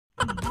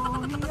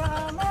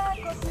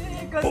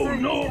Oh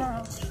no!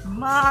 Oh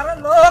my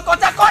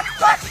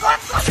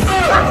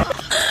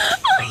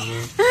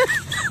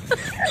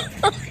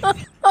god!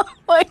 Oh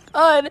my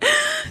god!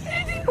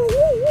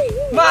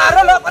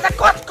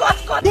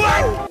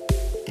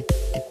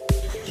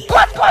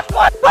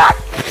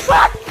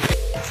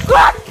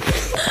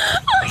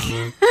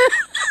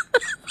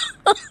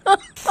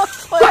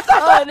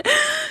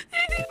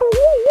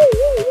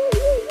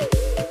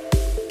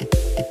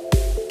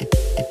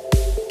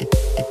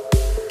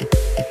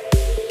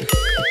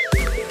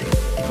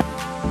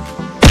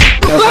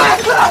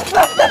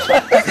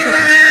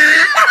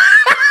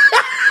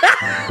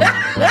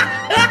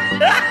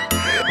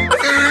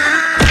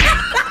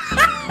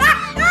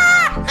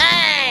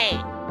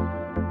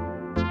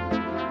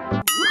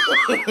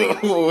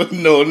 Oh,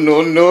 no,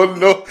 no, no,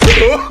 no.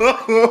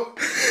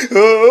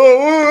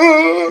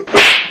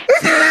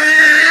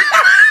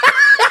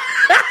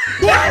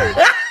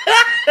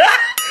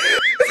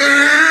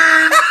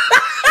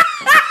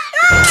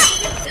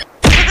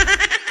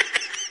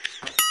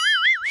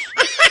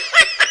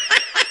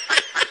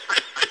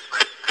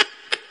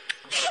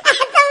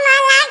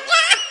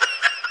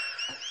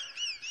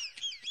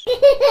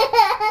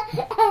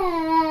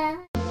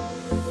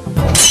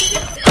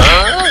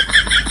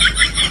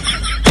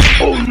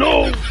 Oh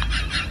no!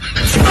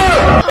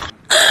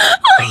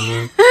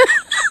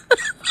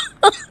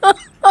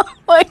 Oh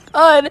my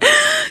god!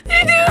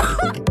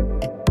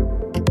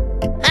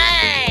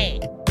 Hey!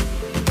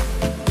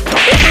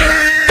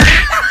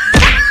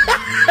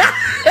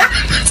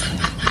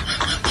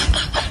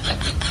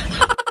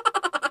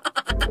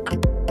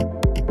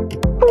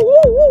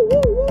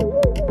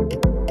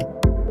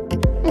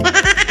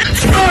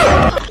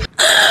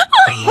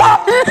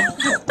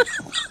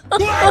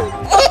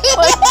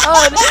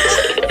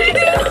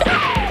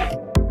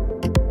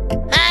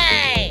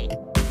 Hey!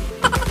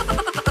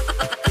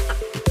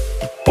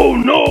 Oh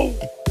no!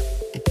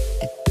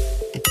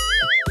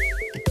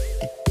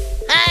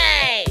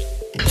 Hey!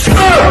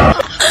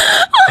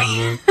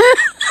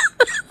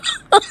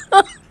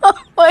 Oh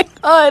my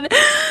god!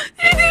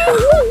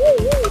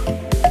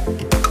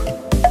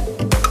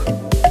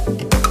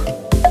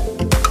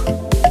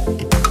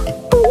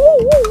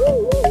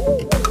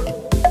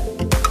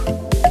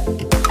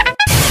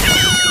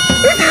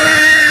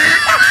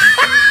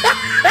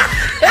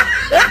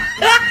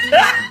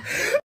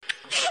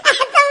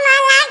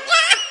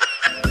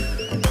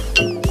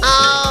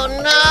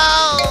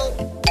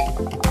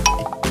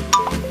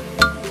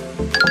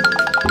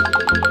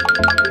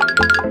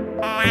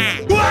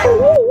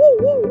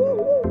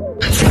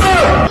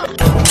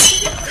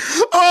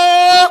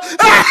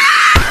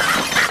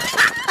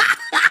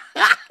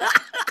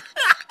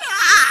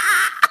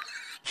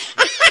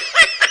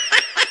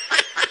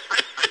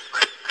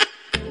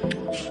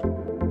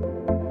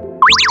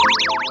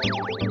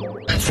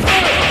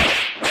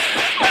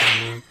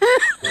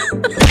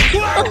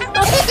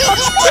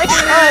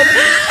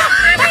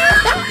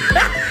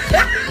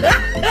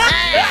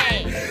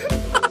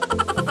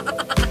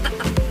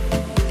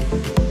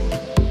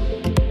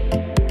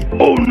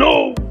 Oh no! Oh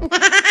no!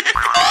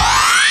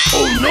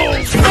 Oh no!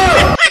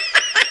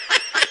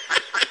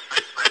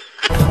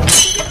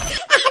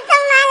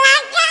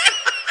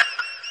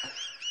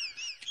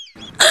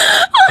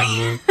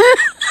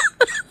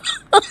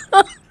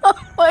 Oh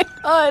my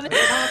god!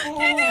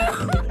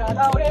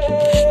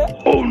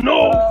 Oh no!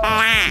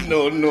 No,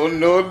 no,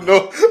 no, no!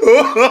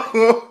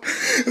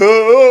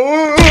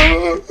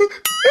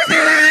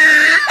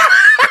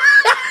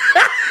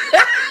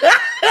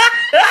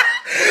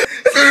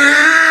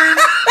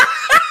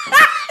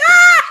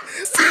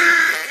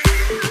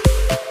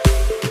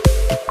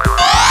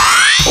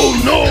 Oh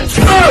no!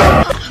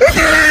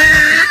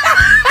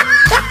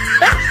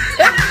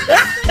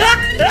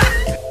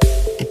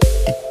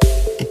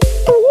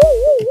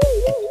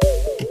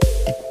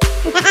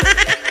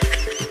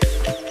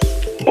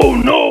 Oh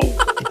no!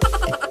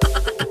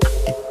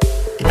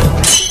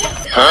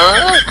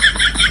 Huh?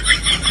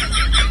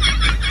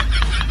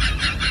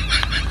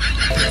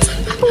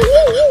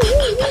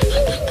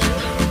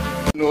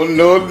 No,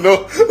 no,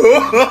 no!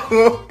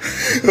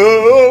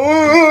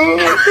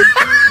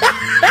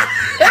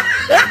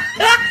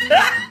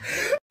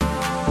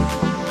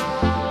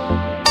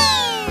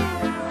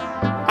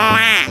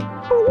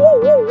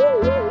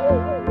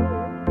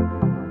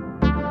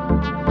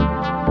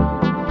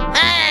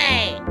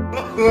 Hey!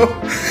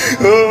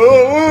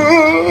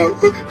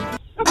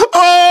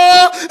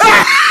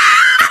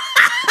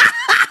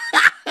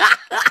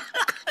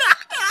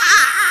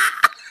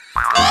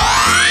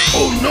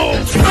 Oh no!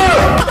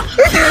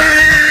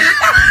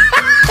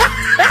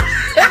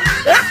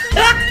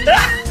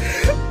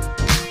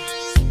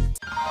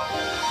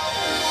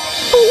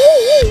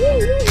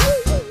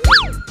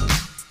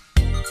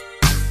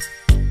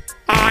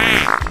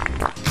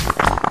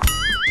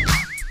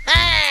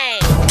 Hey!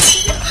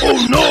 Oh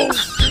no!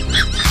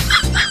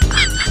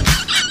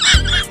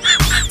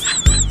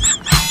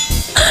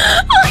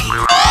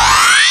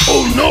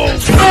 Oh no!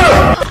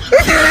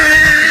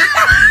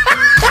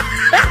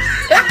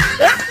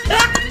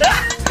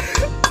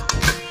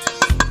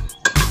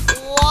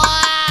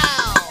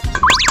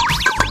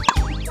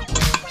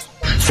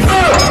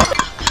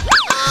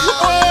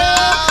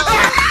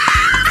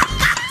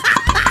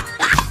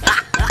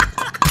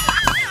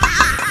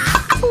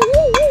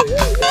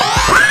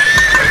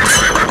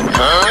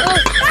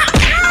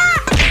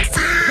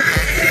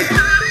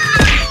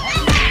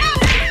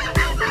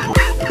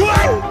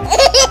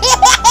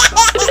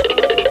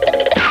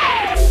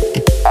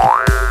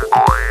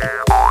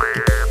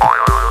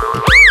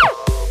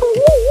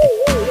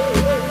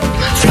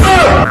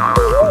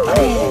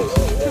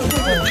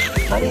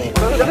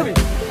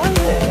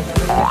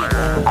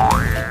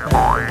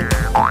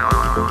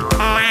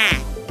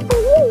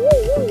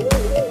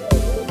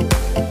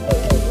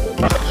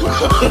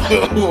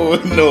 Oh,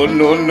 no,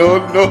 no, no,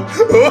 no.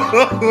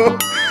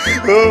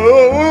 Oh,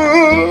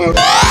 no.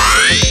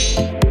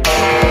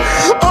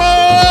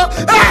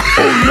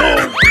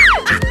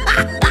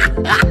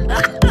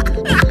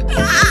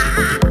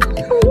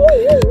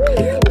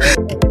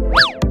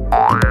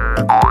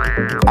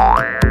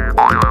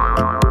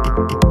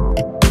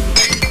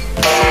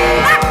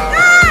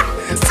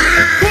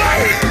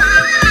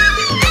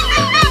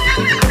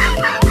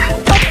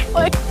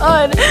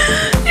 God.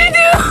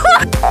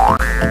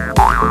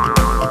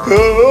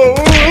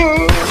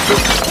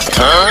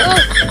 Huh?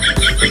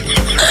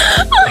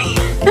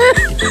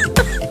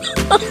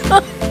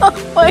 Oh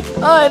my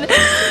God.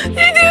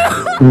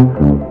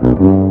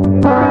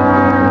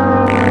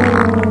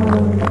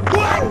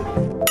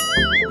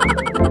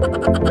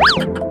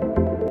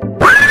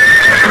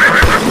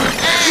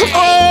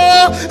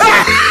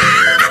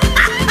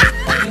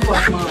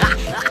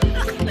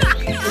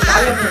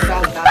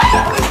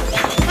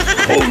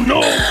 Oh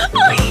no!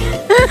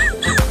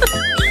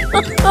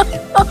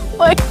 Oh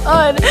my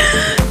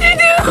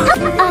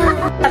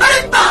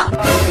God.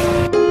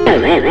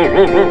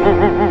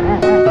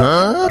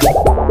 Huh?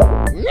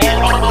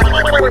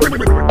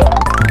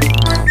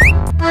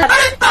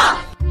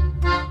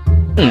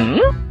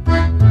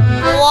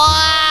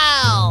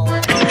 Wow!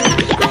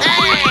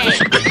 Hey!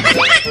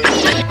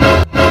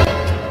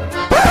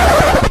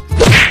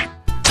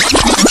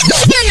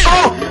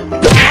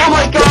 Oh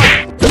my God!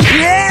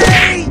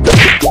 Yay!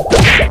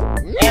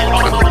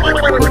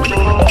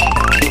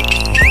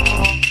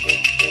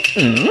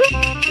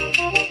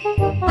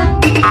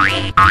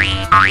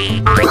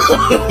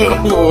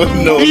 Oh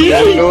no,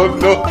 no,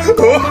 no.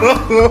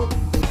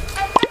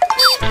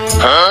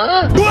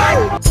 Huh?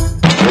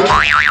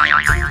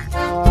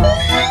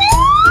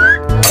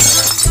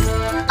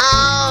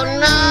 Oh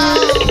no!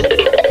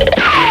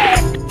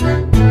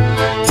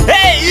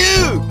 Hey you!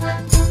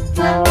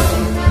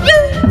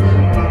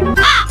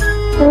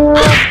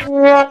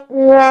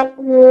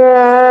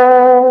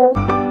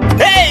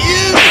 Hey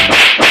you!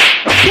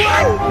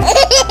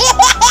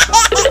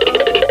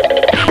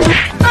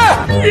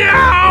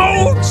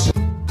 Ouch!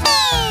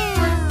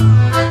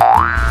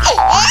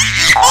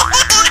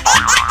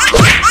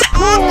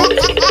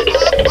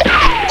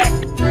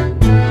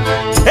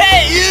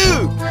 Hey you!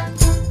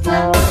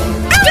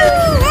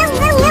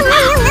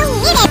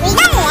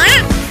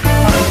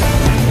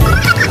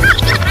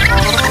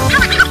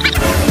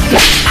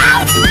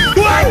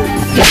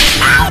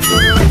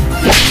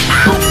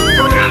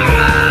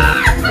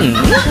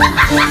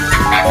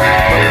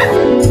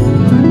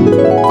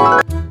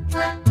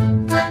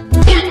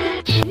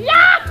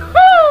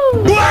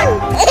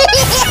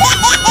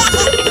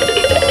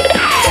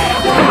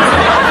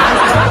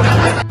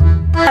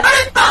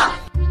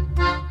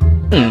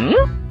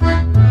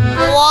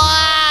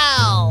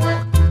 Wow!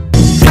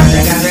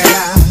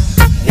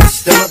 It's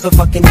the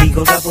motherfucking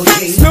Eagle Double G.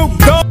 Snoop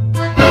Dogg!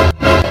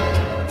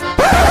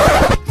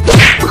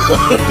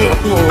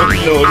 Oh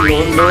no, no,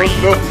 no,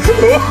 no.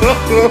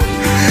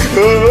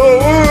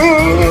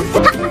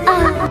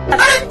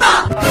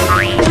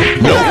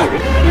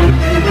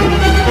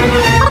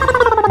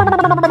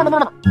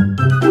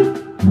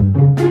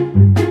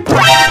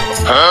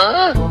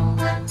 Huh?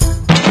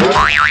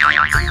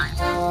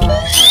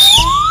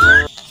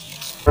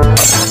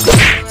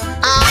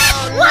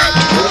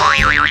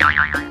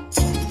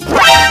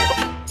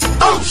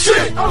 Oh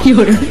shit!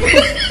 Yoder.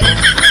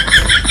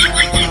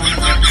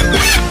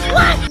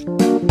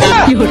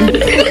 Yoder.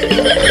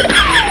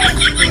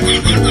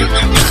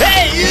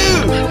 Hey you!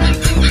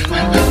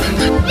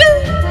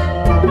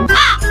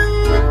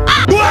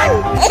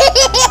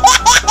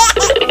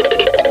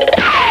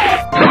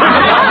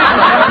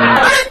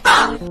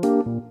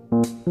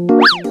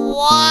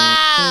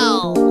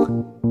 Wow!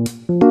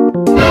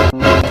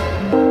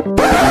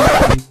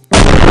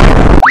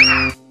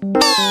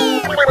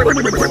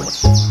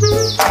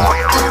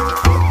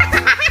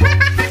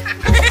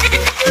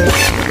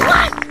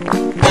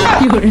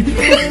 Yoder.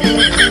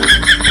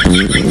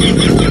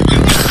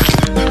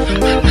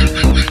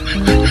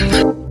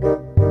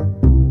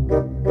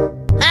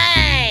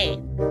 Hey!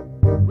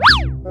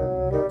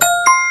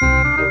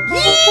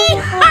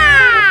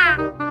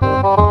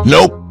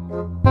 Nope.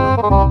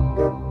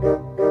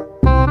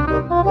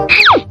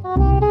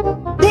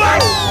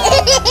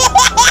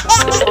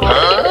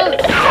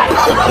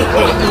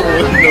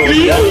 No,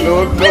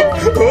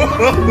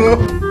 no, no.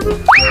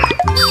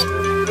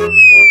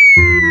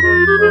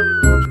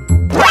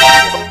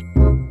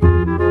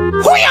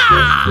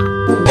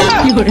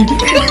 Yoder.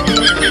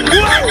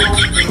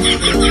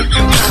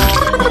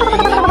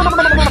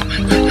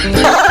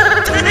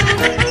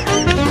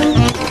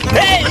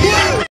 Hey you!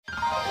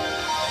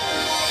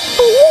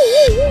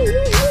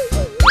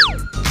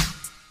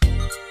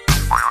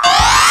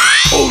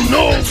 Oh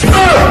no!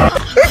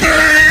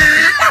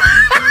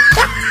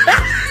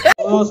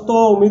 दोस्तों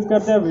उम्मीद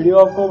करते हैं वीडियो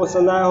आपको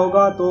पसंद आया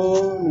होगा, तो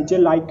नीचे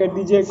लाइक कर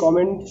दीजिए,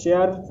 कमेंट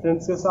शेयर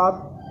फ्रेंड्स के साथ,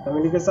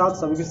 फैमिली के साथ,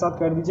 सभी के साथ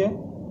कर दीजिए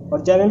और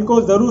चैनल को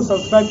ज़रूर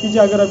सब्सक्राइब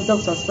कीजिए अगर अभी तक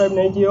सब्सक्राइब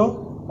नहीं किए हो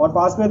और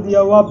पास में दिया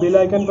हुआ बेल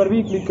आइकन पर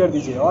भी क्लिक कर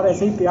दीजिए और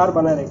ऐसे ही प्यार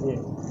बनाए रखिए।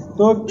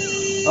 तो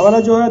हमारा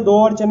जो है 2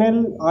 और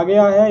चैनल आ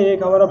गया है,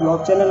 एक हमारा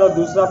ब्लॉग चैनल और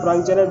दूसरा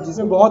प्रैंक चैनल,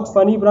 जिसमें बहुत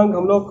फनी प्रैंक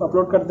हम लोग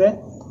अपलोड करते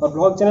हैं। और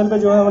ब्लॉग चैनल पे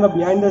जो है हमारा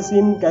बिहाइंड द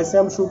सीन कैसे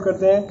हम शूट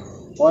करते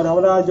हैं और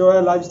हमारा जो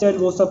है लाइफस्टाइल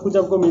वो सब कुछ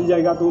आपको मिल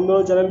जाएगा। तो उन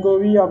दोनों चैनल को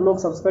भी आप लोग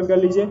सब्सक्राइब कर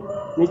लीजिए,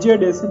 नीचे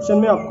डिस्क्रिप्शन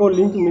में आपको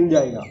लिंक मिल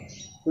जाएगा।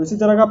 तो इसी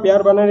तरह का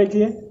प्यार बनाए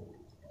रखिए।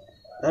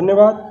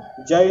 धन्यवाद।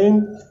 जय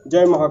हिंद,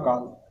 जय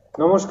महाकाल,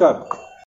 नमस्कार।